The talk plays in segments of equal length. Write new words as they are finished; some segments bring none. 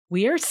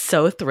We are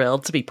so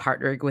thrilled to be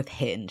partnering with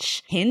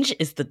Hinge. Hinge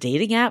is the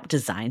dating app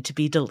designed to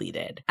be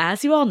deleted.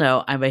 As you all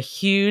know, I'm a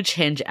huge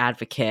Hinge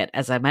advocate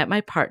as I met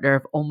my partner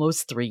of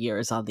almost 3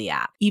 years on the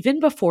app.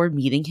 Even before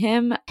meeting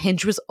him,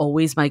 Hinge was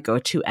always my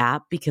go-to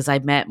app because I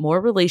met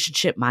more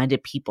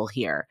relationship-minded people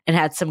here and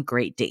had some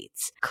great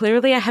dates.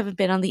 Clearly, I haven't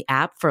been on the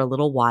app for a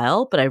little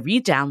while, but I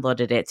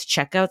re-downloaded it to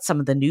check out some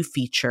of the new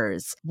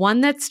features. One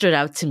that stood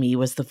out to me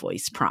was the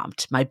voice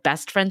prompt, my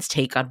best friend's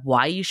take on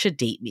why you should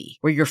date me,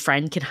 where your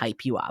friend can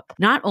hype you up.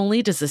 Not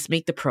only does this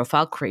make the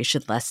profile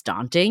creation less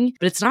daunting,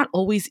 but it's not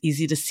always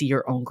easy to see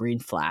your own green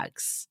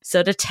flags.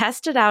 So to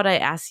test it out, I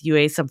asked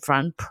Yue some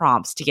fun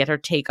prompts to get her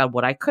take on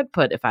what I could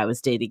put if I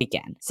was dating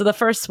again. So the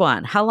first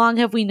one, how long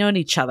have we known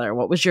each other?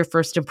 What was your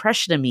first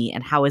impression of me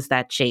and how has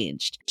that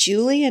changed?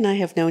 Julie and I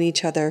have known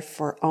each other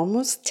for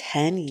almost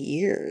 10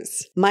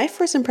 years. My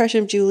first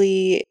impression of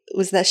Julie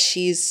was that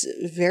she's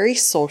very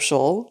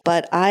social,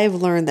 but I've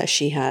learned that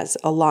she has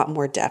a lot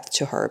more depth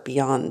to her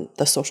beyond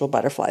the social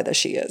butterfly that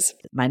she is.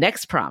 My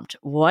next prompt,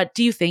 what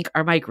do you think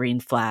are my green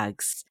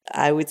flags?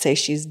 I would say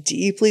she's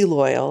deeply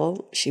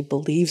loyal. She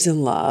believes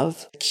in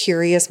love,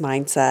 curious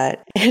mindset,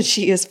 and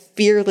she is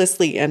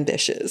fearlessly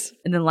ambitious.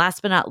 And then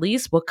last but not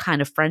least, what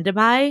kind of friend am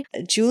I?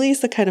 Julie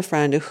is the kind of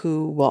friend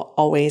who will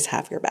always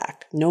have your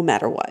back, no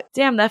matter what.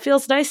 Damn, that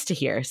feels nice to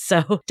hear.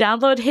 So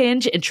download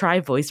Hinge and try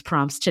voice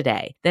prompts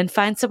today. Then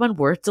find someone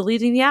worth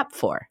deleting the app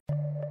for.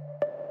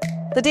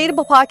 The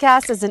Dateable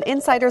Podcast is an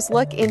insider's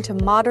look into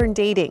modern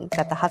dating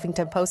that the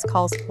Huffington Post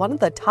calls one of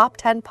the top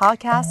 10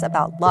 podcasts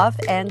about love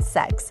and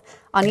sex.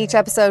 On each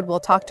episode, we'll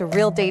talk to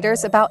real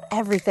daters about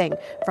everything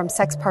from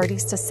sex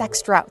parties to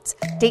sex droughts,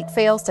 date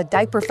fails to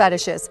diaper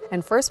fetishes,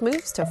 and first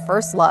moves to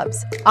first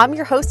loves. I'm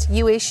your host,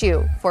 Yue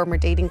Xu, former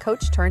dating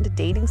coach turned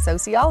dating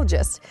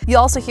sociologist. You'll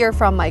also hear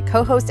from my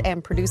co-host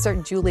and producer,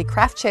 Julie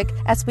Krafchick,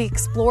 as we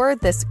explore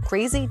this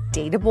crazy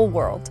dateable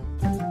world.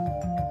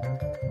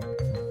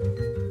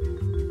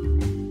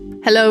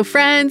 Hello,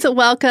 friends.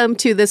 Welcome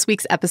to this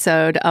week's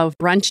episode of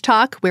Brunch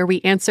Talk, where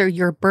we answer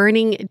your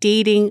burning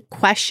dating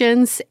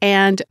questions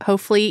and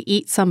hopefully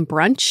eat some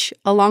brunch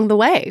along the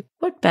way.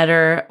 What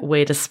better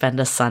way to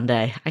spend a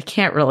Sunday? I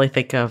can't really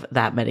think of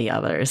that many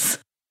others.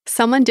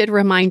 Someone did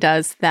remind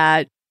us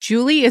that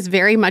Julie is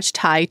very much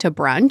tied to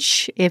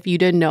brunch, if you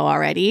didn't know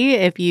already.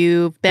 If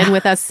you've been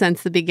with us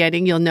since the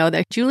beginning, you'll know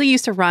that Julie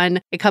used to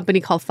run a company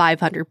called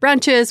 500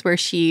 Brunches, where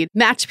she'd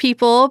match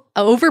people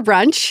over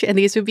brunch, and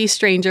these would be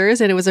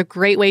strangers, and it was a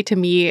great way to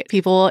meet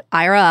people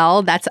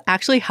IRL. That's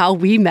actually how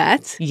we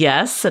met.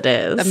 Yes, it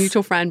is. A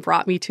mutual friend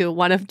brought me to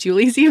one of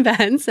Julie's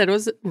events, and it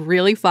was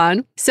really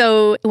fun.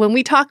 So when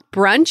we talk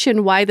brunch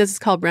and why this is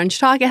called Brunch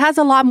Talk, it has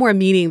a lot more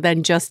meaning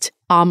than just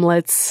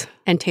omelets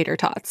and tater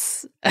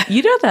tots.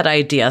 You know, that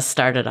idea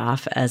started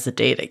off as a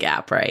dating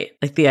app, right?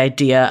 Like the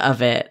idea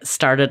of it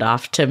started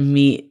off to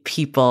meet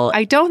people.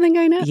 I don't think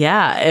I know.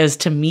 Yeah, it was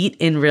to meet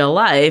in real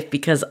life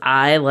because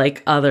I,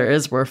 like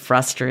others, were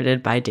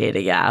frustrated by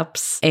dating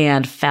apps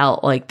and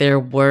felt like there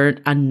weren't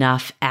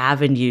enough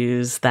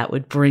avenues that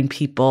would bring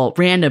people,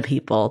 random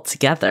people,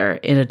 together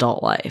in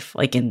adult life.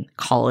 Like in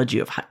college,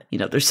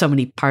 there's so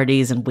many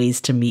parties and ways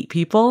to meet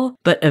people,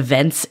 but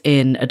events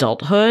in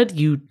adulthood,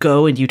 you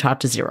go and you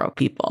talk to zero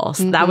people.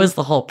 So that was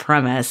the whole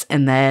premise.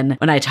 And then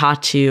when I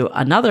talked to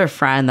another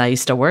friend that I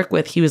used to work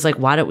with, he was like,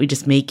 why don't we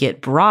just make it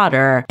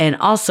broader? And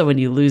also when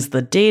you lose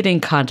the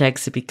dating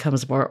context, it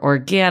becomes more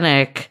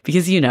organic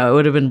because, it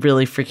would have been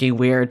really freaking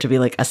weird to be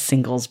like a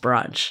singles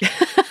brunch.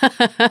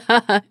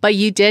 But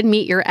you did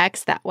meet your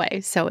ex that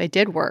way. So it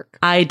did work.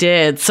 I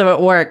did. So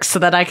it works so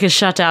that I could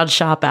shut down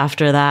shop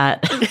after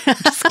that.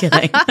 Just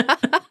kidding.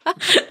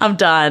 I'm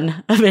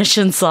done.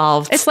 Mission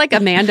solved. It's like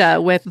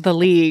Amanda with The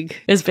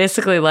League. It's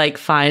basically like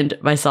find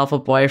myself a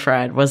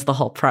boyfriend was the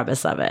whole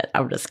premise of it.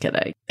 I'm just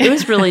kidding. It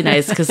was really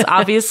nice because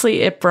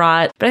obviously it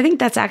brought, but I think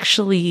that's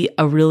actually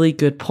a really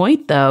good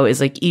point though,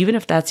 is like, even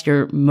if that's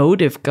your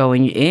motive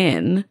going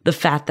in, the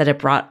fact that it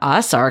brought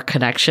us our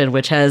connection,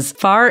 which has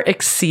far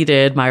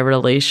exceeded my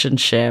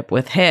relationship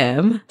with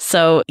him.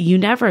 So you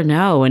never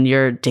know when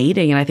you're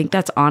dating. And I think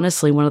that's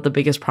honestly one of the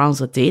biggest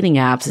problems with dating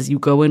apps is you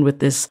go in with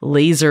this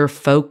laser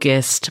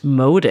focused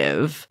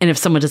motive. And if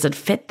someone doesn't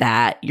fit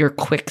that, you're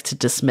quick to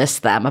dismiss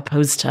them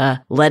opposed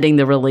to letting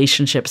the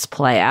relationships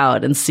play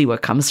out and see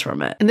what comes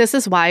from it. And this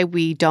is why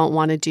we don't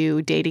want to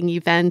do dating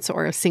events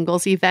or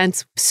singles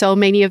events. So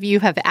many of you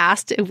have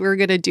asked if we're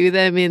going to do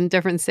them in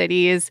different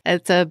cities.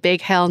 It's a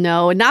big hell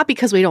no. Not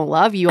because we don't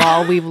love you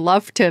all. We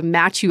love to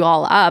match you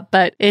all up.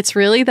 But it's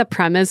really the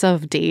premise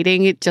of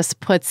dating. It just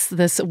puts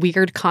this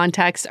weird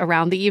context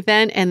around the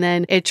event and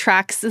then it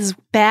tracks this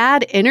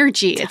bad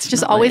energy. It's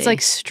just always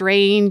like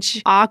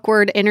strange,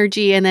 awkward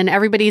energy. And then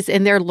everybody's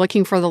in there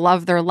looking for the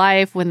love of their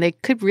life when they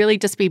could really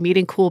just be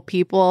meeting cool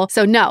people.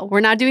 So no,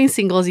 we're not doing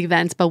singles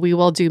events, but we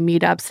will do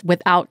meetups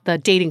without the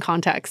dating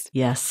context.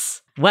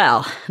 Yes.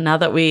 Well, now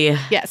that we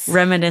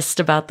reminisced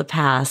about the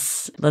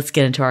past, let's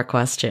get into our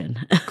question.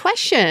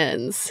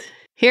 Questions.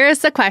 Here's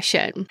the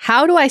question.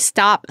 How do I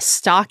stop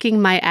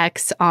stalking my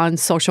ex on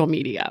social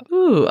media?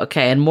 Ooh,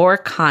 okay. And more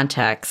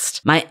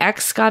context. My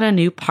ex got a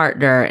new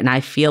partner and I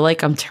feel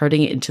like I'm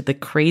turning into the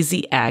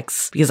crazy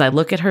ex because I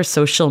look at her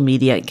social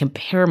media and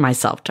compare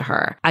myself to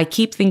her. I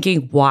keep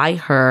thinking, why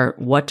her?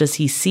 What does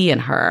he see in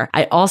her?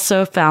 I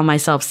also found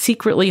myself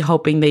secretly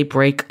hoping they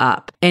break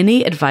up.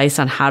 Any advice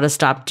on how to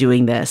stop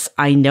doing this?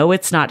 I know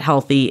it's not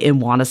healthy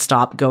and want to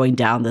stop going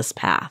down this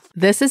path.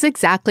 This is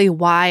exactly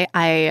why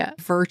I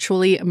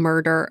virtually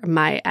murder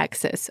my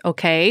exes,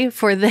 okay?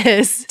 For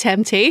this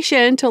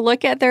temptation to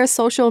look at their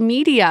social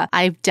media.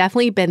 I've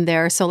definitely been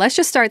there. So let's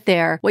just start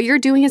there. What you're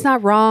doing is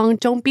not wrong.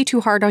 Don't be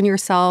too hard on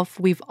yourself.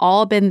 We've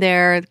all been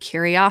there.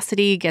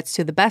 Curiosity gets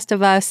to the best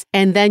of us.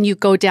 And then you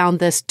go down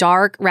this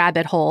dark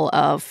rabbit hole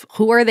of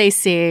who are they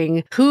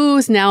seeing?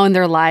 Who's now in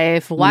their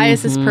life? Why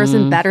is this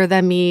person better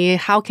than me?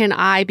 How can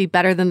I be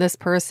better than this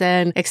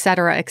person? Et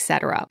cetera, et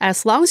cetera.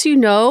 As long as you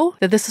know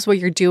that this is what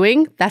you're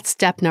doing, that's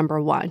step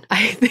number one.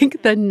 I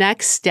think the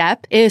next step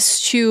is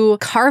to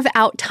carve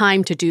out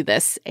time to do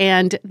this.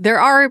 And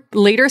there are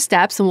later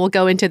steps and we'll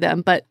go into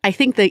them, but I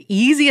think the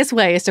easiest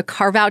way is to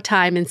carve out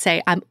time and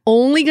say, I'm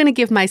only going to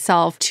give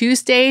myself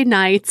Tuesday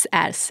nights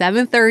at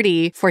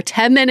 7:30 for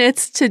 10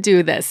 minutes to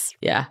do this.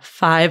 Yeah,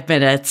 5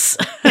 minutes.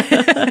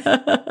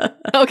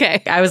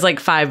 Okay. I was like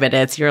 5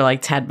 minutes. You're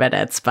like 10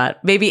 minutes,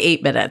 but maybe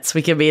 8 minutes.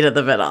 We can meet in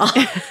the middle.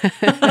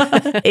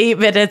 8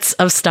 minutes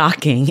of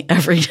stalking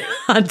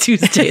on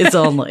Tuesdays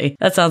only.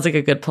 That sounds like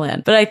a good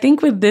plan. But I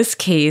think with this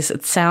case,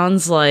 it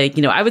sounds like,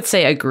 I would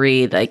say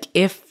agreed. Like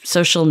if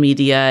social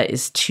media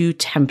is too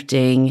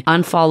tempting,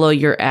 unfollow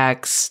your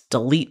ex,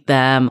 delete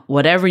them,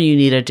 whatever you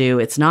need to do.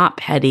 It's not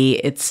petty.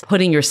 It's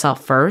putting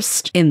yourself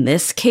first. In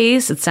this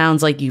case, it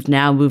sounds like you've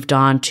now moved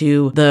on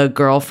to the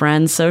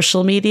girlfriend's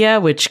social media,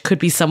 which could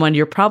be someone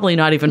you're probably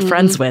not even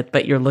friends with,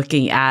 but you're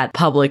looking at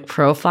public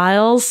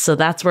profiles. So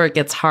that's where it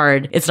gets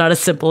hard. It's not as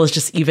simple as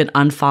just even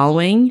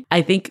unfollowing.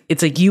 I think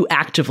it's like you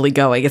actively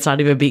going. It's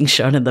not even being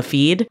shown in the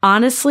feed.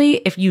 Honestly,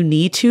 if you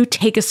need to,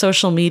 take a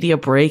social media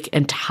break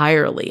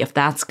entirely, if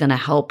that's going to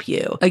help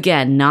you.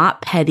 Again,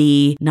 not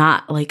petty,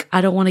 not like, I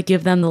don't want to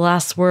give them the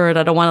last word.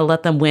 I don't want to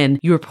let them win.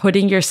 You're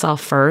putting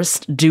yourself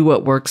first. Do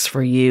what works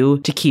for you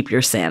to keep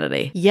your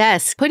sanity.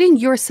 Yes, putting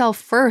yourself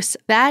first,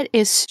 that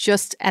is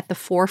just at the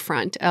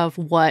forefront of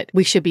what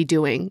we should be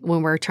doing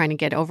when we're trying to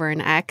get over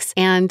an ex.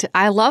 And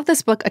I love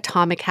this book,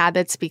 Atomic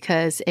Habits,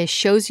 because it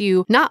shows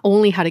you not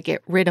only how to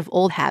get rid of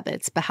old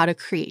habits, but how to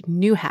create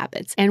new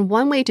habits. And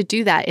one way to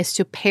do that is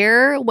to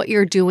pair what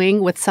you're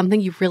doing with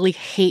something you really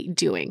hate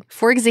doing.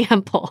 For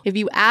example, if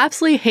you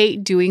absolutely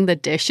hate doing the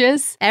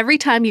dishes, every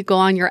time you go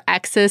on your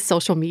ex's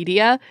social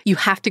media, you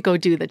have to go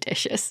do the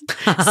dishes.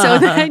 So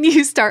then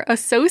you start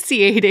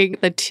associating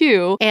the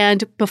two.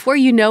 And before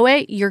you know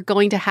it, you're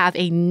going to have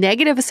a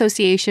negative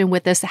association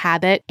with this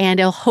habit and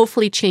it'll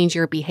hopefully change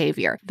your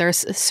behavior.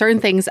 There's certain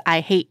things I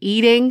hate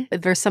eating.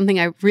 There's something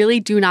I really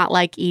do not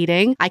like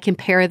eating. I can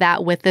pair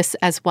that with this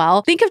as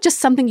well. Think of just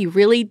something you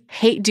really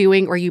hate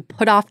doing or you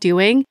put off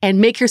doing and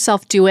make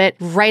yourself do it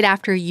right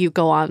after you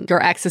go on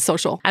your ex's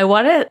social. I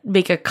want to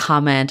make a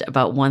comment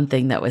about one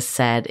thing that was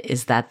said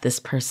is that this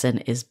person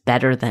is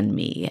better than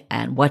me.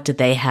 And what do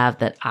they have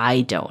that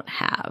I don't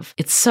have?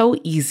 It's so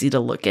easy to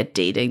look at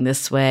dating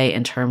this way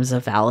in terms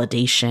of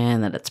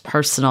validation, that it's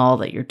personal,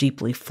 that you're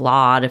deeply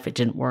flawed if it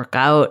didn't work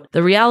out.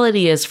 The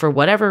reality is, for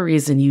whatever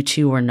reason, you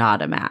two are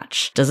not a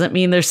match. Doesn't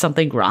mean there's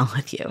something wrong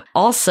with you.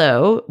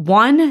 Also,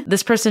 one,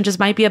 this person just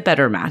might be a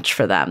better match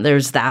for them.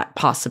 There's that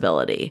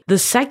possibility. The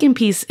second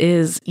piece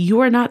is you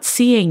are not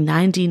seeing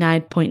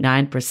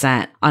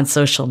 99.9% on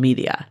social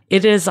media.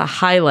 It is a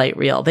highlight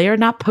reel. They are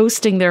not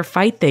posting their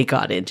fight they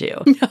got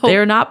into. No. They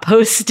are not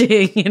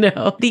posting,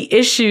 the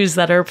issues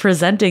that are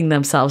presenting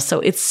themselves. So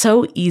it's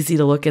so easy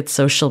to look at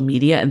social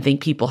media and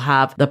think people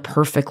have the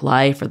perfect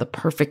life or the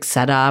perfect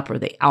setup or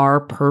they are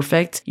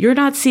perfect. You're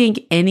not seeing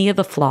any of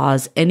the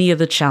flaws, any of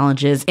the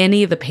challenges,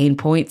 any of the pain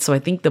points. So I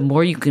think the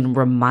more you can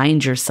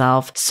remind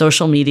yourself,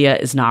 social media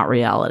is not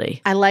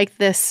reality. I like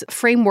this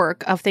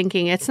framework of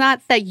thinking it's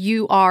not that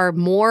you are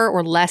more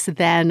or less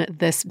than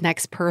this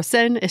next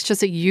person. It's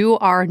just that you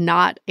are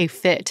not a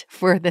fit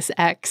for this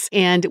ex.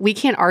 And we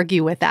can't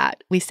argue with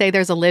that. We say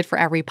there's a lid for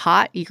every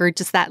pot. You're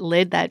just that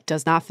lid that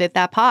does not fit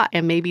that pot.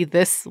 And maybe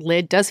this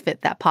lid does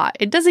fit that pot.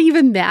 It doesn't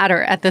even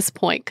matter at this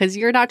point because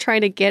you're not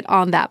trying to get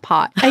on that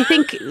pot. I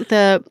think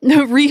the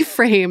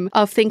reframe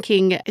of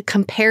thinking,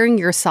 comparing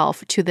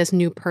yourself to this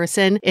new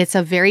person, it's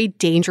a very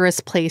dangerous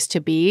place to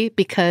be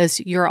because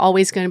you're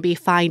always going to be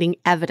finding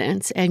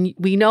evidence. And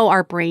we know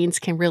our brains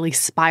can really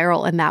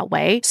spiral in that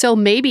way. So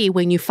maybe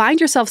when you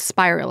find yourself yourself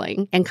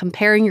spiraling and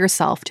comparing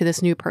yourself to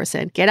this new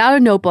person, get out a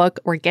notebook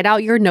or get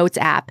out your notes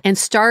app and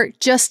start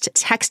just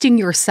texting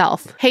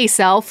yourself. Hey,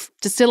 self,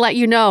 just to let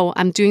you know,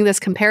 I'm doing this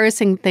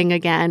comparison thing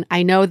again.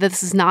 I know that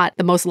this is not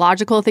the most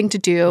logical thing to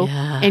do.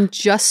 And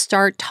just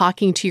start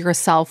talking to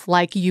yourself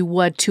like you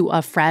would to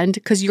a friend,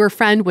 because your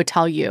friend would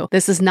tell you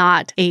this is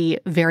not a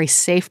very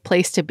safe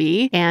place to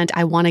be. And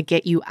I want to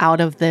get you out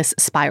of this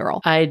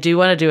spiral. I do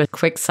want to do a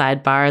quick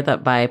sidebar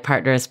that my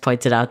partner has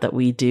pointed out that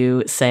we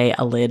do say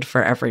a lid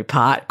for every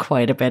pot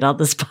quite a bit on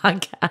this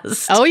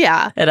podcast. Oh,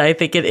 yeah. And I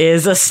think it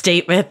is a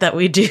statement that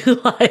we do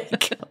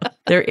like.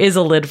 There is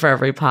a lid for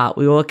every pot.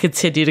 We will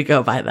continue to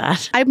go by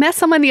that. I met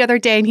someone the other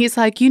day and he's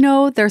like,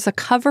 there's a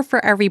cover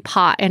for every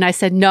pot. And I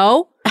said,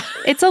 no.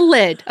 It's a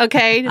lid,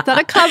 okay? It's not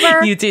a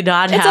cover. You did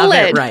not have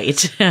it right.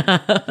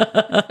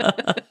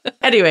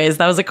 Anyways,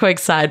 that was a quick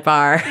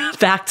sidebar.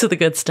 Back to the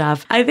good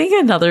stuff. I think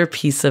another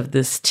piece of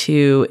this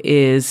too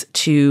is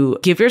to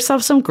give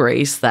yourself some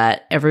grace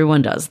that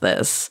everyone does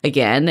this.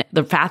 Again,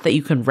 the fact that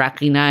you can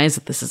recognize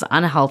that this is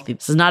unhealthy,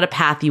 this is not a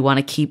path you want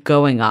to keep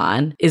going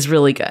on, is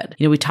really good.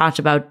 We talked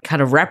about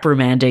kind of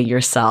reprimanding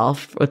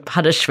yourself with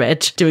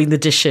punishment, doing the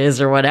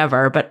dishes or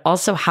whatever, but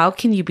also how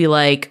can you be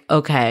like,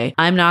 okay,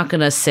 I'm not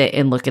going to sit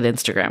and look at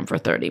Instagram for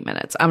 30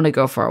 minutes. I'm going to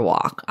go for a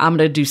walk. I'm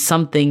going to do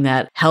something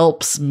that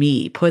helps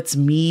me, puts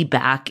me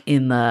back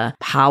in the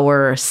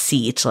power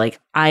seat. Like,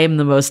 I am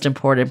the most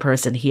important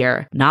person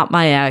here, not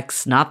my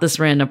ex, not this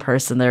random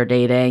person they're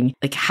dating.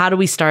 Like, how do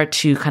we start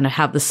to kind of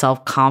have the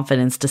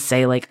self-confidence to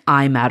say, like,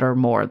 I matter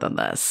more than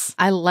this?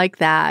 I like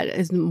that.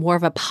 It's more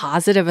of a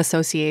positive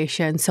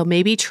association. So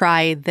maybe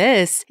try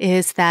this,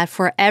 is that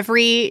for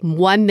every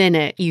 1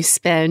 minute you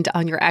spend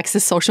on your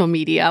ex's social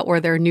media or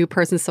their new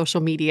person's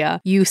social media,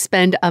 you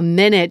spend a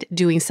minute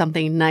doing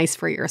something nice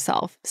for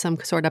yourself, some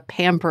sort of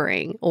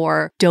pampering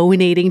or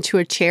donating to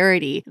a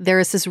charity.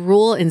 There is this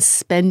rule in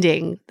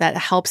spending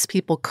that helps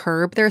people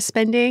curb their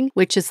spending,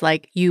 which is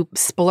like you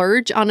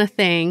splurge on a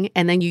thing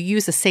and then you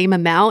use the same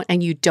amount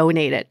and you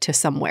donate it to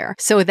somewhere.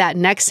 So that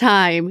next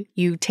time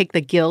you take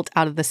the guilt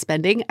out of the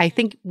spending. I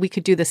think we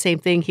could do the same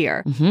thing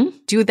here.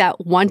 Do that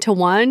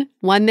 1-to-1,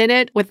 1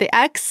 minute with the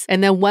ex,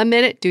 and then 1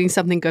 minute doing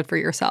something good for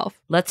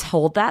yourself. Let's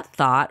hold that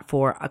thought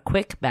for a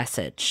quick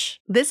message.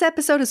 This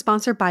episode is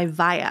sponsored by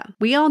Viia.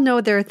 We all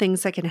know there are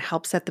things that can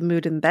help set the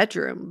mood in the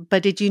bedroom,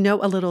 but did you know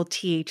a little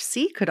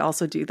THC could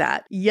also do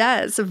that?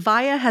 Yes,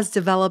 Viia has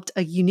developed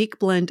a unique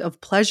blend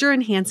of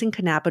pleasure-enhancing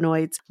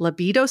cannabinoids,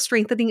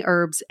 libido-strengthening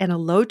herbs, and a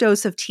low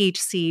dose of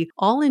THC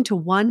all into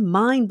one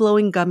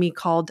mind-blowing gummy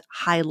called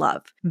High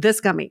Love. This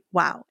gummy,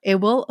 wow,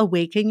 it will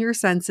awaken your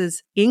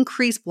senses,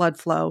 increase blood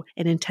flow,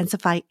 and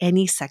intensify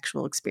any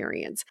sexual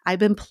experience. I've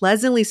been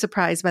pleasantly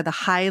surprised by the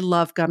High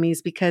Love gummies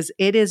because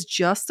it is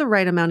just the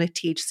right amount of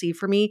THC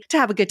for me to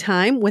have a good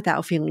time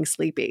without feeling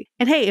sleepy.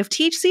 And hey, if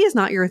THC is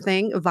not your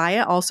thing,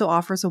 Viia also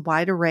offers a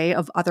wide array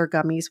of other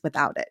gummies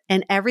without it.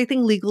 And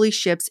everything legally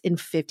ships in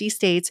 50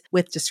 states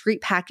with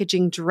discreet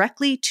packaging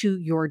directly to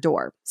your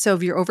door. So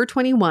if you're over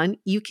 21,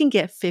 you can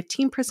get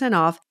 15%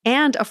 off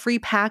and a free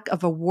pack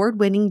of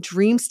award-winning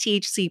Dreams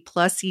THC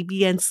plus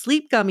CBN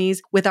sleep gummies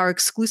with our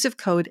exclusive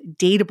code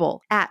DATEABLE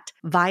at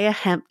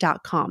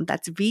viiahemp.com.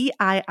 That's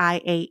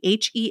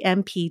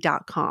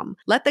VIIAHEMP.com.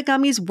 Let the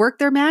gummies work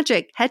their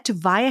magic. Head to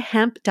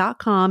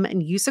viiahemp.com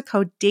and use the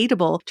code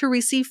DATEABLE to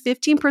receive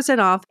 15%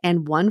 off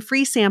and one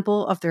free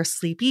sample of their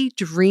Sleepy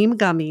Dream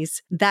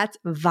gummies. That's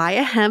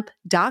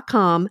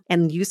viiahemp.com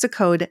and use the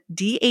code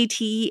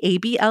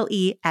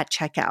DATEABLE at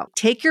checkout.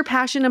 Take your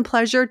passion and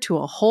pleasure to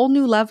a whole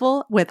new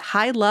level with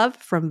High Love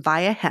from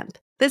Viia Hemp.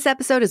 This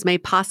episode is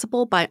made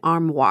possible by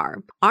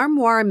Armoire.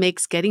 Armoire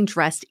makes getting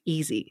dressed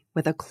easy.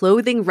 With a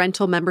clothing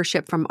rental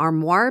membership from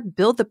Armoire,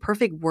 build the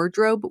perfect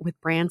wardrobe with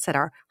brands that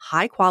are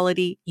high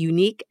quality,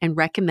 unique, and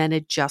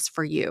recommended just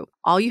for you.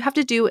 All you have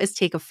to do is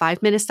take a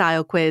 5-minute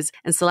style quiz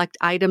and select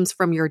items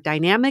from your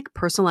dynamic,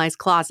 personalized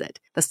closet.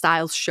 The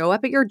styles show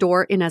up at your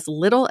door in as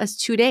little as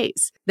 2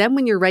 days. Then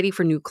when you're ready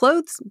for new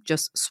clothes,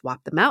 just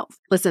swap them out.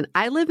 Listen,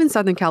 I live in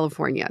Southern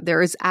California.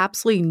 There is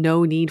absolutely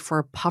no need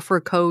for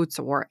puffer coats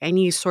or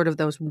any sort of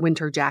those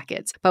winter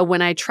jackets. But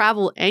when I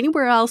travel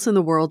anywhere else in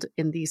the world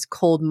in these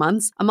cold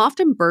months, I'm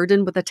often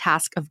burdened with the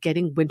task of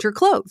getting winter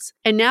clothes.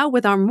 And now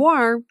with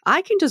Armoire,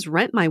 I can just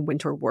rent my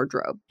winter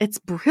wardrobe. It's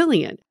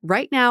brilliant.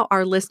 Right now,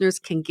 our listeners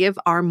can give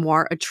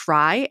Armoire a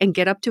try and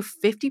get up to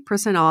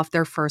 50% off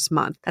their first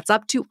month. That's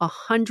up to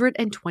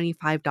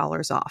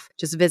 $125 off.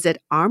 Just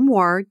visit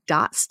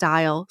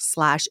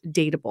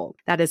armoire.style/dateable.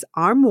 That is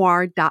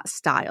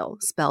armoire.style,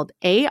 spelled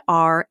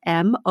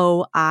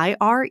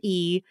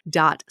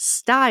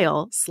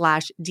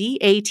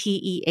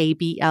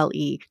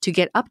ARMOIRE.style/DATEABLE to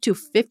get up to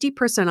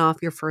 50% off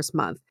your first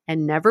month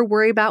and never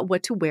worry about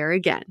what to wear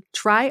again.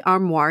 Try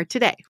Armoire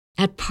today.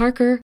 At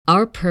Parker,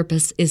 our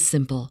purpose is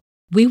simple.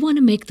 We want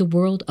to make the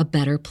world a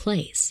better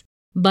place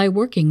by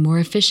working more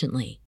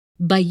efficiently,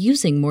 by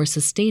using more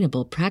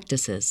sustainable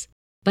practices,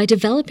 by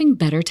developing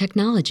better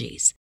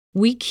technologies.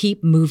 We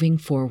keep moving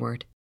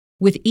forward.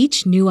 With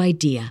each new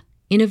idea,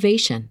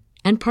 innovation,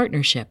 and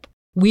partnership,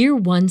 we're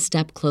one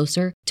step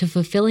closer to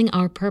fulfilling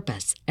our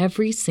purpose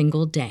every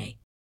single day.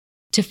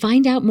 To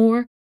find out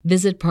more,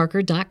 visit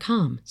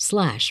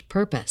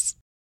parker.com/purpose.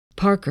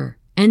 Parker,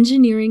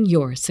 engineering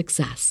your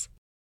success.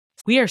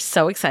 We are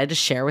so excited to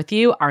share with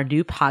you our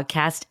new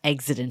podcast,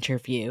 Exit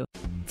Interview.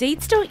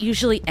 Dates don't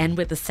usually end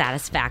with a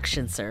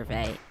satisfaction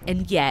survey,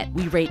 and yet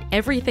we rate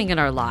everything in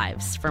our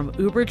lives, from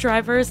Uber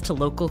drivers to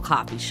local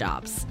coffee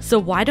shops. So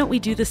why don't we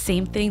do the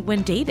same thing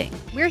when dating?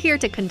 We're here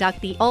to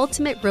conduct the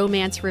ultimate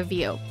romance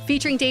review,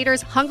 featuring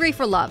daters hungry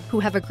for love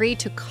who have agreed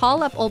to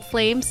call up old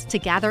flames to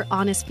gather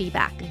honest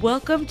feedback.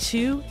 Welcome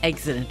to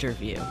Exit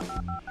Interview.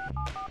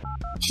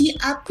 He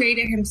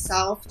upgraded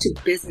himself to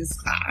business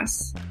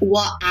class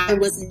while I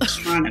was in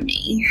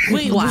economy.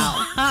 Wait,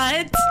 Wow.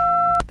 what?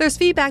 There's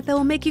feedback that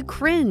will make you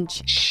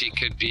cringe. She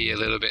could be a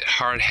little bit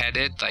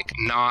hard-headed, like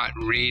not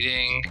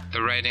reading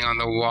the writing on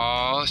the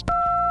wall.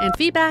 And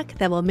feedback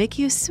that will make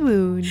you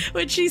swoon.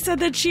 When she said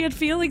that she had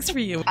feelings for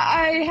you.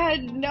 I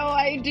had no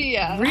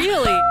idea.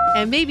 Really?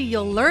 And maybe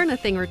you'll learn a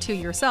thing or two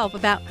yourself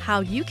about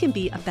how you can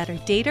be a better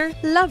dater,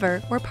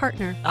 lover, or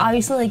partner.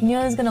 Obviously, knew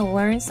I was gonna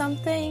learn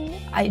something.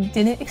 I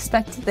didn't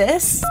expect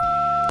this.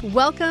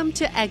 Welcome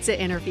to Exit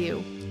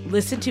Interview.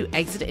 Listen to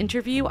Exit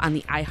Interview on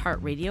the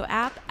iHeartRadio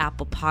app,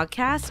 Apple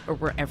Podcasts, or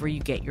wherever you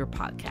get your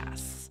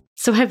podcasts.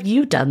 So have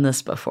you done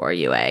this before,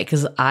 Yue?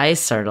 Because I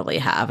certainly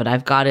have, and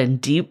I've gotten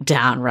deep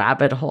down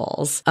rabbit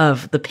holes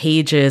of the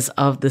pages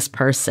of this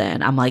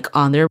person. I'm like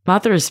on their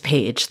mother's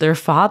page, their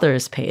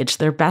father's page,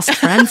 their best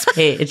friend's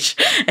page.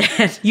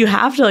 And you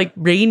have to like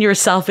rein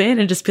yourself in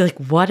and just be like,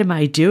 what am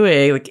I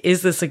doing? Like,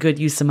 is this a good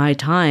use of my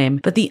time?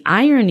 But the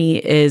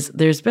irony is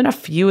there's been a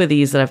few of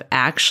these that I've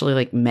actually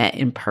like met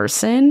in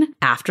person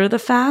after the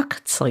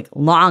fact, like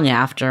long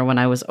after when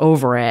I was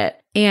over it.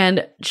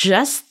 And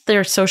just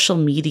their social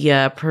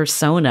media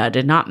persona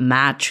did not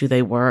match who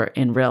they were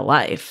in real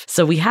life.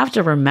 So we have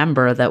to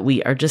remember that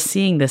we are just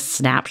seeing this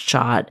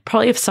snapshot.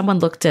 Probably if someone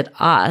looked at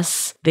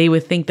us, they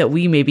would think that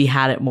we maybe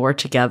had it more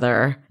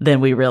together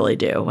than we really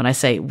do. When I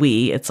say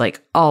we, it's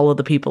like all of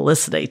the people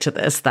listening to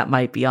this that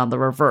might be on the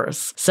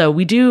reverse. So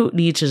we do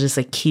need to just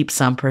like keep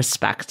some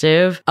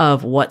perspective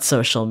of what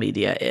social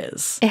media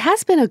is. It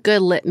has been a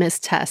good litmus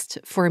test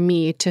for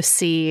me to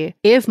see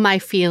if my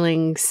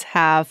feelings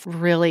have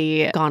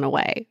really gone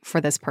away for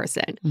this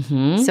person.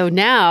 Mm-hmm. So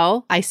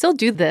now I still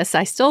do this.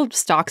 I still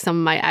stalk some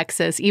of my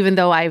exes, even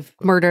though I've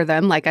murdered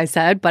them, like I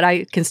said, but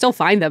I can still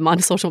find them on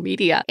social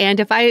media. And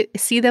if I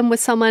see them with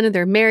someone and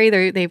they're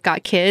married, they've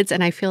got kids,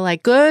 and I feel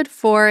like good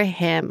for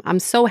him, I'm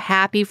so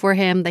happy for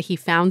him that he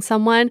found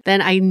someone,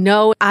 then I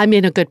know I'm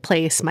in a good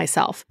place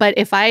myself. But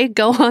if I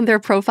go on their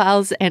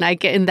profiles and I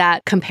get in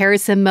that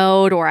comparison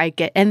mode or I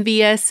get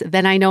envious,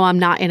 then I know I'm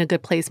not in a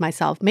good place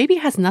myself. Maybe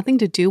it has nothing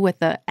to do with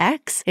the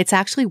ex. It's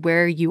actually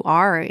where you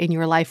are in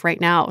your life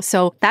right now.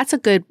 So that's a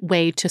good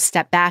way to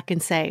step back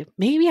and say,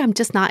 maybe I'm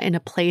just not in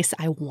a place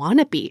I want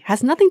to be. It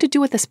has nothing to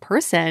do with this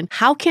person.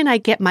 How can I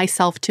get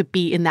myself to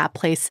be in that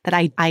place that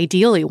I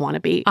ideally want to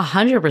be?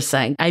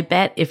 100%. I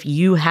bet if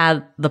you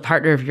had the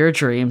partner of your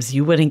dreams,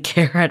 you wouldn't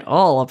care at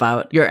all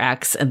about your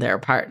ex and their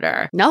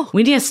partner. No.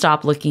 We need to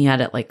stop looking at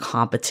it like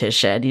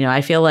competition. You know,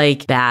 I feel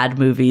like bad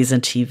movies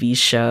and TV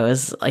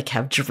shows like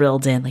have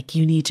drilled in, like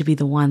you need to be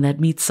the one that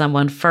meets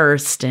someone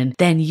first, and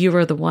then you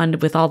are the one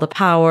with all the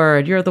power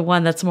and you're the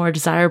one that's more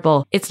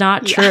desirable. It's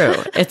not true.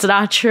 It's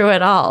not true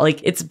at all. Like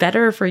it's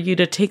better for you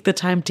to take the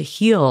time to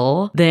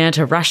heal than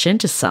to rush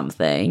into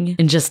something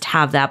and just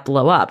have that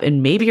blow up.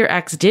 And maybe your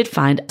ex did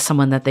find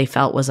someone that they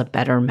felt was a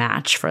better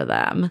match for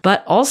them,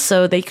 but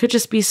also they could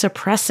just be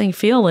suppressing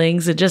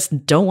feelings and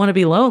just don't want to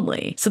be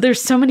lonely. So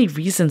there's so many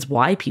reasons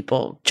why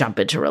people jump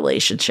into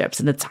relationships,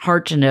 and it's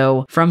hard to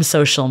know from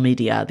social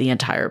media the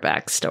entire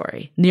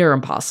backstory. Near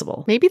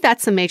impossible. Maybe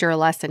that's a major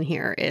lesson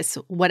here is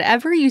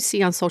whatever you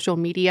see on social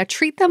media,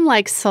 treat them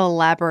like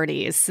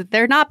celebrities.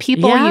 They're not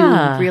people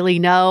you really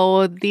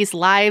know. These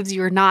lives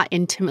you're not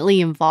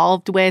intimately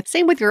involved with.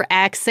 Same with your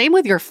ex, same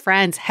with your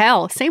friends.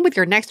 Hell, same with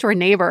your next door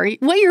neighbor.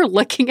 What you're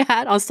looking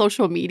at on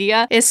social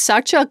media is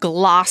such a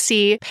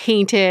glossy,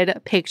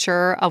 painted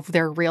picture of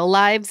their real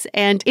lives.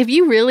 And if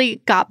you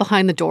really got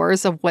behind the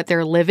doors of what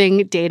they're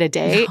living day to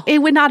day,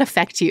 it would not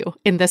affect you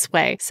in this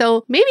way.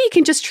 So maybe you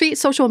can just treat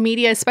social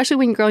media, especially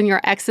when you're growing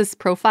your ex's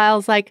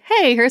profiles, like,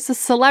 hey, here's a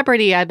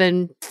celebrity I've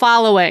been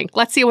following.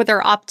 Let's see what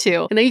they're up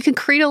to. And then you can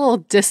create a little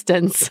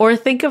distance. Or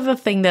think of the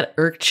thing that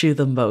irked you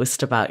the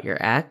most about your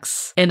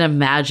ex and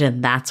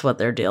imagine that's what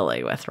they're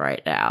dealing with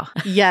right now.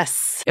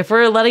 Yes. If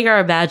we're letting our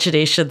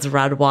imaginations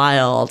run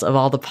wild of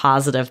all the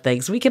positive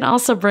things, we can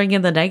also bring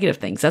in the negative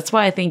things. That's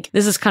why I think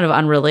this is kind of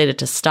unrelated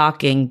to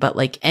stalking, but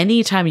like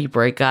anytime you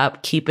break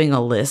up, keeping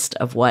a list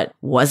of what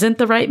wasn't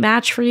the right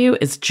match for you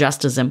is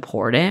just as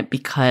important,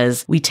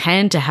 because we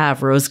tend to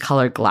have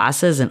rose-colored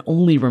glasses and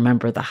only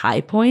remember the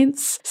high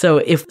points. So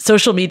if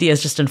social media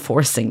is just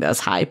enforcing those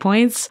high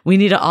points, we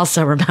need to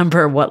also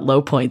remember what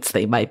low points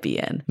they might be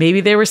in.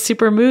 Maybe they were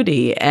super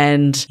moody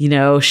and,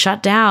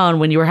 shut down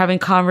when you were having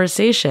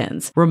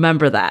conversations.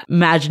 Remember that.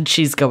 Imagine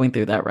she's going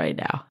through that right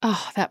now.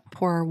 Oh, that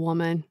poor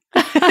woman.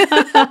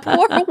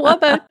 Poor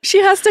woman. She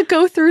has to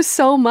go through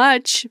so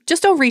much.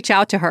 Just don't reach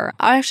out to her.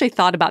 I actually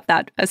thought about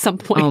that at some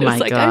point. Oh my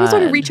It's like, I just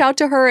want to God. reach out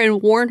to her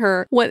and warn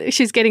her what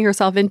she's getting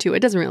herself into. It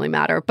doesn't really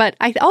matter. But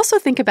I also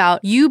think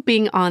about you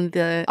being on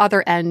the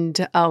other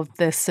end of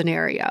this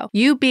scenario.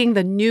 You being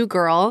the new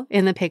girl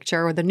in the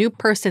picture or the new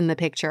person in the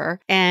picture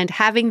and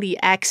having the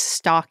ex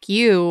stalk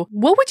you.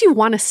 What would you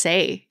want to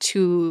say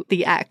to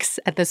the ex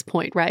at this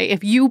point, right?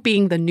 If you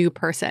being the new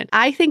person.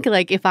 I think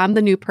like if I'm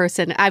the new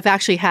person, I've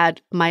actually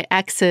had my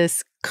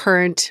ex's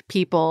current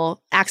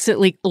people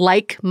accidentally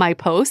like my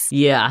posts.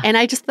 Yeah. And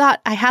I just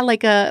thought I had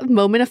like a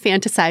moment of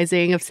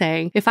fantasizing of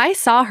saying, if I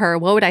saw her,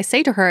 what would I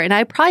say to her? And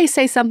I'd probably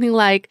say something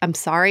like, I'm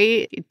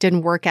sorry, it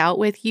didn't work out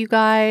with you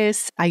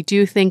guys. I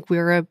do think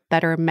we're a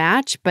better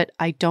match, but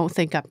I don't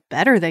think I'm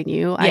better than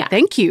you. Yeah. I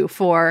thank you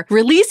for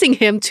releasing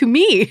him to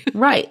me.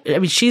 Right. I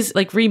mean, she's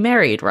like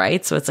remarried,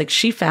 right? So it's like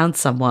she found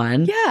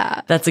someone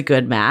Yeah. that's a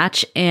good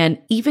match. And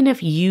even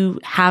if you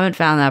haven't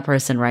found that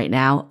person right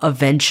now,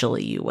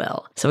 eventually you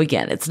will. So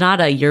again, it's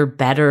not a you're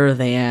better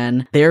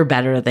than, they're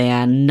better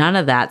than, none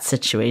of that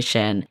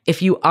situation.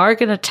 If you are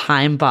going to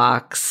time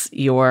box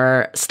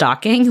your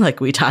stalking, like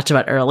we talked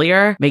about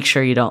earlier, make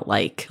sure you don't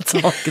like. That's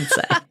all I can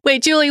say.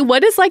 Wait, Julie,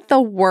 what is like the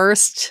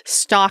worst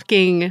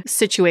stalking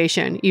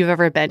situation you've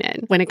ever been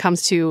in when it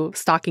comes to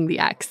stalking the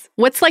ex?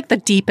 What's like the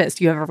deepest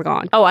you've ever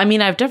gone? Oh, I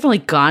mean, I've definitely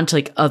gone to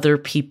like other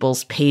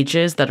people's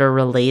pages that are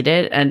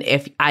related. And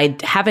if I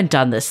haven't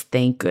done this,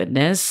 thank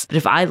goodness. But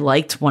if I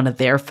liked one of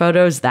their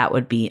photos, that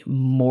would be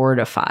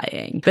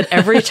mortifying. But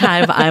every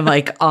time I'm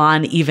like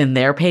on even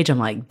their page, I'm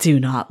like, do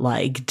not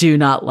like.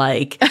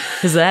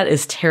 Because that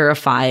is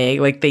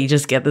terrifying. Like they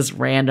just get this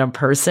random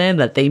person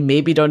that they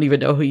maybe don't even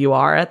know who you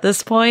are at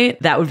this point.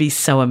 That would be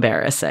so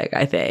embarrassing,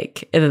 I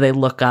think. And then they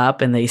look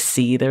up and they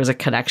see there's a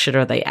connection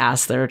or they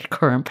ask their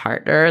current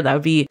partner. That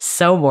would be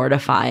so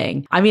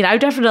mortifying. I mean, I've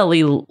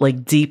definitely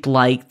like deep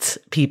liked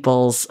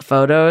people's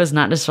photos,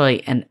 not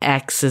necessarily an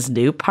ex's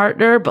new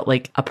partner, but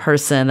like a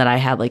person that I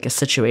had like a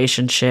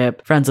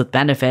situationship, friends with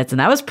benefits. And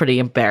that was pretty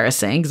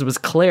embarrassing because it was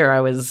clear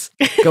I was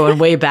going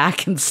way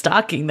back and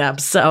stalking them.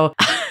 So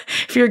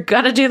if you're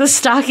going to do the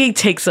stalking,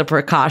 take some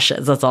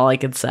precautions. That's all I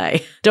can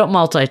say. Don't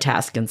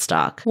multitask and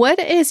stalk. What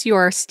is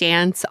your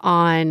stance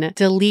on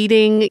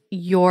deleting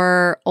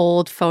your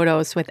old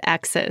photos with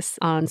exes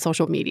on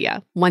social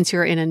media once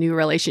you're in a new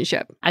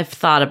relationship? I've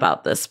thought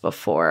about this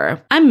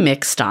before. I'm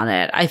mixed on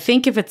it. I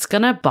think if it's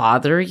going to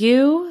bother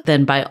you,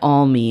 then by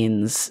all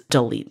means,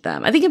 delete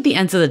them. I think at the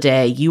end of the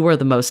day, you are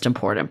the most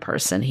important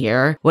person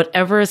here.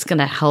 Whatever is going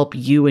to help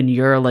you in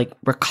your like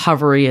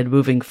recovery and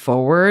moving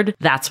forward,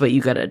 that's what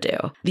you got to do.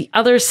 The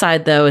other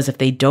side though is if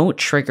they don't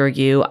trigger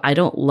you, I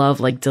don't love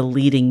like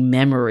deleting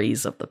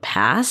memories of the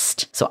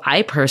past. So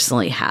I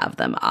personally have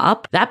them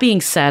up. That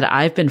being said,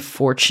 I've been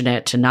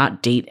fortunate to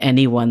not date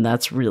anyone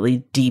that's really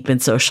deep in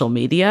social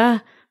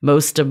media.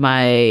 Most of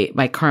my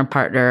current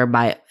partner,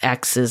 my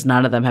exes,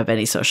 none of them have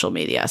any social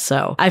media.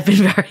 So I've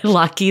been very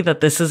lucky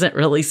that this isn't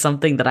really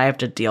something that I have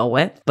to deal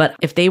with. But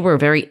if they were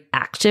very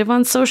active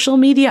on social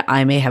media,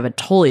 I may have a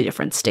totally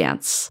different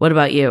stance. What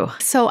about you?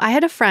 So I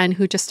had a friend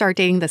who just started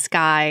dating this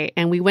guy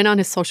and we went on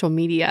his social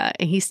media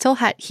and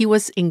he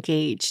was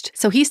engaged.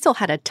 So he still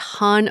had a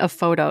ton of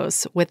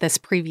photos with this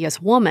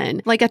previous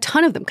woman, like a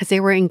ton of them because they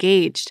were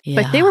engaged.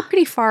 Yeah. But they were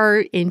pretty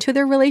far into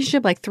their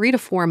relationship, like 3 to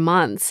 4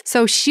 months.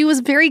 So she was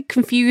very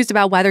confused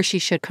about whether she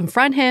should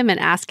confront him and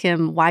ask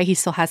him why he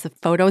still has the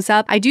photos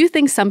up. I do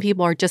think some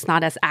people are just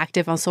not as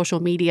active on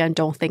social media and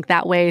don't think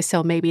that way.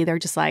 So maybe they're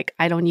just like,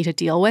 I don't need to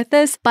deal with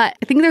this. But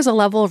I think there's a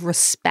level of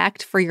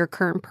respect for your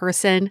current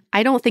person.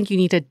 I don't think you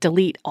need to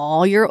delete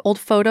all your old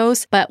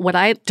photos. But what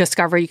I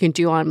discover you can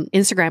do on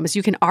Instagram is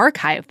you can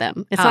archive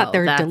them. It's not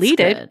they're that's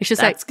deleted. good. It's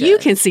just That's like you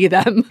good. can see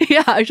them.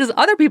 Yeah, it's just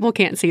other people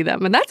can't see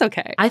them. And that's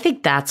okay. I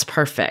think that's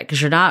perfect because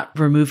you're not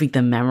removing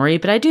the memory,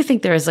 but I do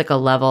think there is like a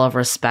level of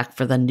respect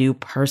for the new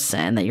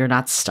person that you're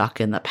not stuck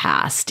in the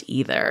past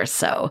either.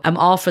 So I'm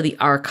all for the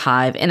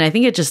archive. And I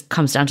think it just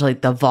comes down to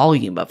like the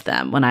volume of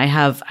them.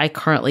 I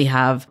currently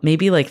have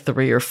maybe like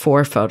 3 or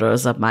 4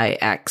 photos of my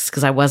ex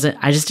because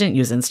I just didn't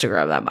use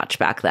Instagram that much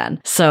back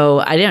then. So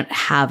I didn't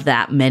have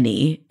that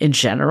many in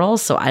general.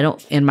 So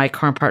and my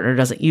current partner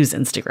doesn't use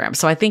Instagram.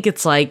 So I think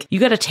it's like, you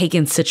got to take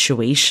in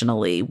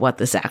situationally what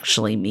this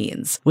actually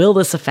means. Will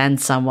this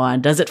offend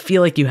someone? Does it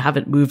feel like you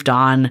haven't moved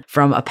on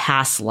from a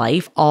past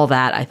life? All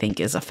that I think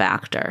is a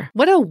factor.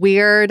 What a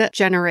weird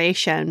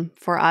generation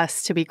for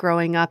us to be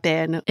growing up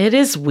in. It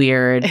is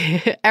weird.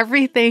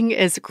 Everything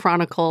is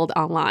chronicled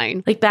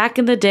online. Like back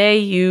in the day,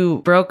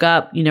 you broke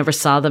up, you never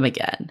saw them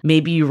again.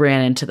 Maybe you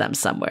ran into them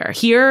somewhere.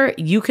 Here,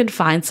 you can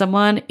find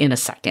someone in a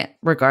second,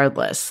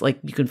 regardless. Like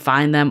you can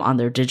find them on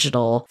their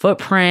digital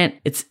footprint.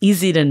 It's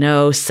easy to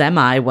know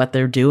what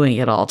they're doing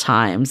at all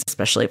times,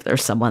 especially if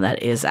there's someone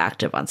that is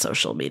active on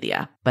social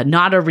media. but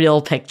not a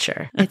real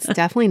picture. It's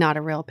definitely not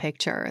a real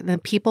picture. The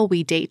people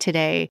we date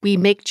today, we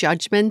make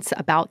judgments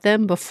about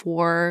them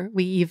before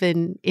we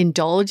even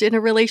indulge in a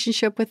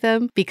relationship with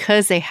them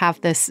because they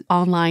have this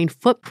online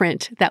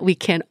footprint that we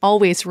can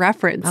always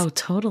reference. Oh,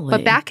 totally.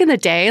 But back in the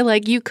day,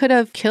 like you could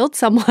have killed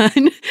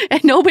someone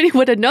and nobody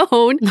would have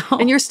known,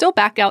 and you're still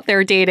back out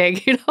there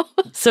dating, you know?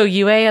 So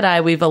Yue and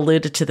I, we've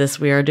alluded to this.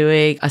 We are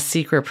doing a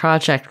secret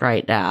project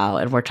right now,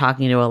 and we're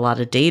talking to a lot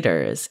of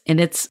daters. And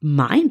it's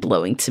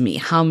mind-blowing to me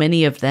how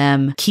many of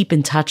them keep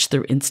in touch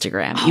through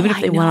Instagram. Even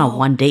if they went on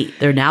one date,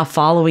 they're now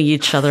following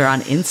each other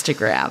on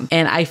Instagram.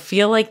 And I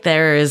feel like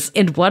there's,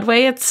 in one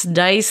way, it's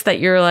nice that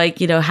you're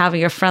like, you know,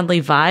 having a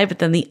friendly vibe, but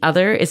then the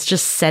other, it's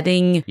just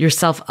setting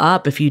yourself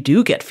up if you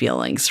do get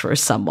feelings for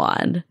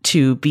someone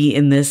to be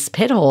in this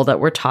pit hole that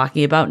we're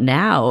talking about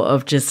now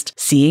of just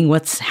seeing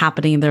what's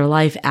happening in their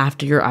life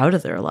after you're out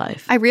of their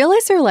life. I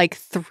realize there are like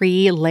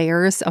 3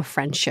 layers of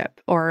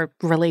friendship or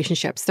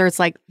relationships. There's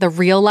like the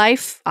real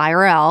life,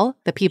 IRL,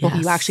 the people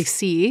who you actually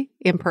see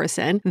in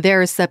person.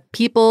 There's the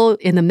people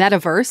in the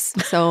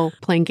metaverse, so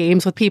playing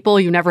games with people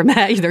you never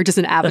met, they're just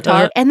an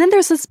avatar. And then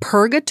there's this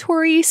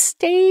purgatory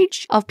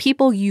stage of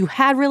people you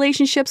had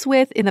relationships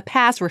with in the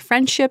past, were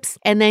friendships,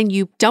 and then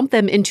you dump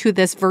them into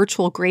this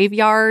virtual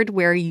graveyard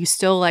where you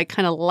still like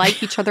kind of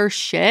like each other's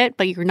shit,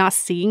 but you're not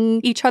seeing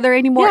each other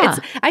anymore. Yeah.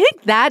 I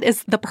think that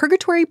is the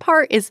purgatory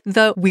part is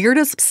the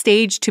weirdest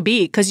stage to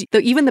be, because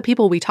even the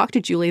people we talked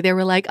to, Julie, they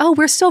were like, oh,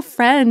 we're still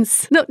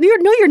friends. No,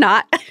 you're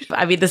not.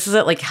 I mean, this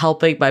isn't like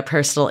helping my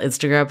personal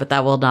Instagram, but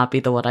that will not be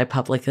the one I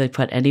publicly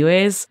put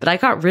anyways. But I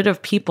got rid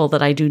of people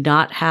that I do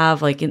not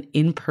have like an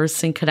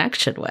in-person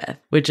connection with,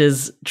 which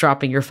is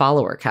dropping your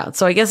follower count.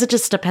 So I guess it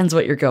just depends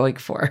what you're going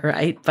for,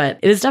 right? But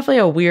it is definitely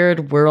a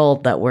weird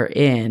world that we're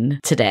in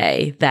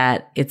today,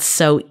 that it's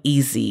so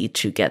easy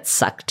to get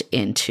sucked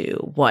into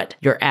what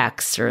your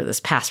ex or this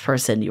past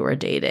person you are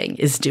dating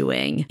is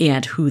doing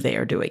and who they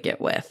are doing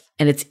it with.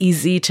 And it's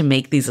easy to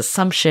make these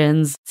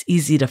assumptions. It's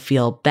easy to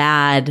feel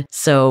bad.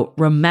 So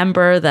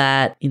remember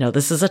that, you know,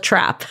 this is a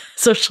trap.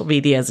 Social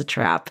media is a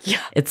trap. Yeah.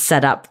 It's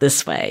set up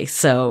this way.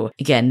 So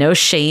again, no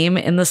shame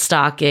in the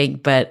stalking,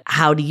 but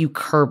how do you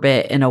curb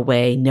it in a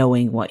way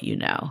knowing what you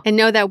know? And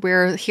know that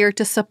we're here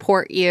to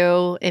support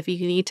you. If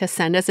you need to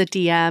send us a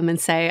DM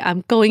and say,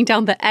 I'm going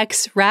down the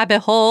X rabbit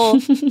hole,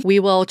 we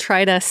will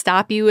try to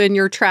stop you in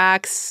your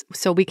tracks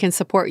so we can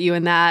support you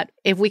in that.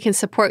 If we can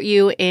support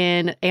you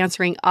in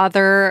answering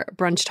other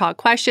Brunch Talk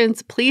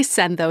questions, please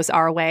send those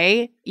our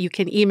way. You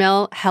can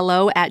email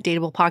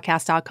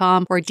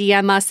hello@dateablepodcast.com or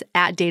DM us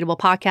at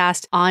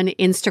dateablepodcast on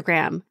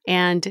Instagram.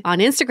 And on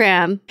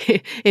Instagram,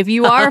 if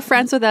you are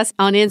friends with us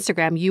on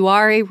Instagram, you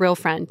are a real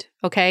friend.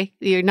 Okay?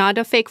 You're not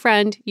a fake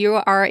friend. You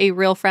are a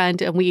real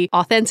friend, and we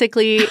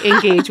authentically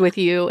engage with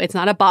you. It's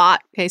not a bot.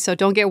 Okay? So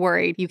don't get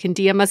worried. You can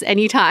DM us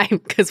anytime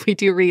because we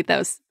do read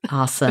those.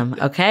 Awesome.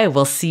 Okay.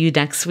 We'll see you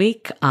next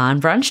week on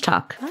Brunch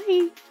Talk.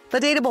 Bye. The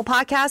Dateable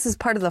Podcast is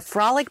part of the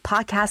Frolic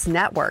Podcast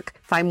Network.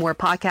 Find more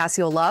podcasts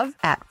you'll love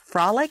at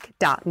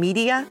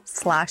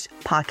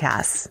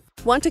frolic.media/podcasts.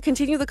 Want to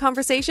continue the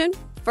conversation?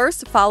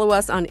 First, follow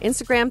us on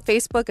Instagram,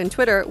 Facebook, and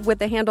Twitter with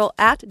the handle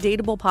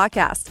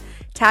 @DateablePodcast.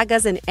 Tag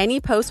us in any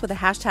post with the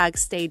hashtag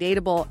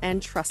StayDateable,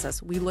 and trust us,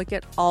 we look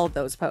at all of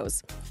those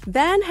posts.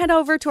 Then head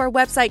over to our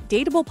website,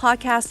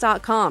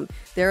 dateablepodcast.com.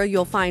 There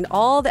you'll find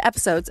all the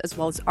episodes as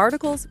well as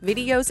articles,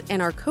 videos,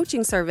 and our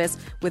coaching service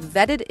with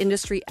vetted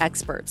industry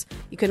experts.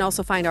 You can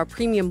also find our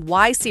premium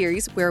Why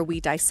series, where we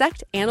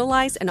dissect,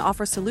 analyze, and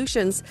offer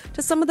solutions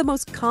to some of the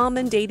most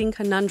common dating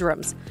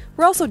conundrums.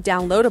 We're also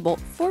downloadable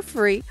for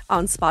free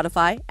on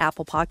Spotify,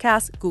 Apple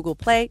Podcasts, Google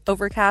Play,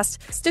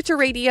 Overcast, Stitcher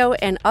Radio,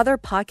 and other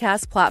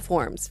podcast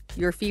platforms.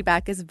 Your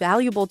feedback is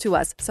valuable to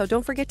us, so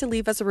don't forget to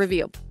leave us a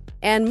review.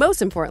 And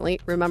most importantly,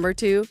 remember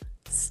to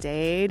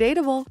stay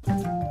dateable.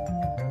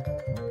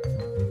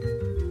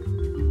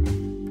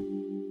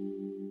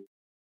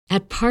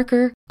 At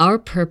Parker, our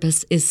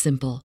purpose is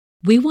simple.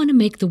 We want to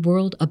make the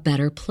world a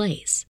better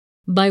place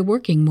by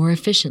working more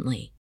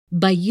efficiently,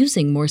 by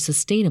using more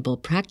sustainable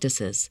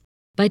practices,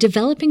 by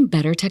developing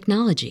better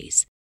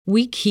technologies.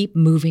 We keep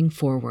moving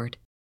forward.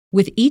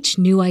 With each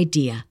new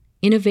idea,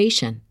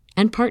 innovation,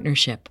 and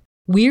partnership,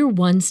 we're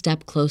one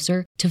step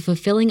closer to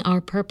fulfilling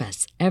our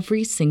purpose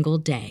every single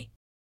day.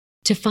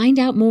 To find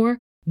out more,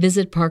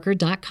 visit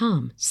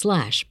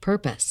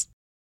parker.com/purpose.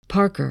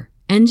 Parker,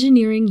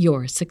 engineering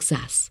your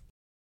success.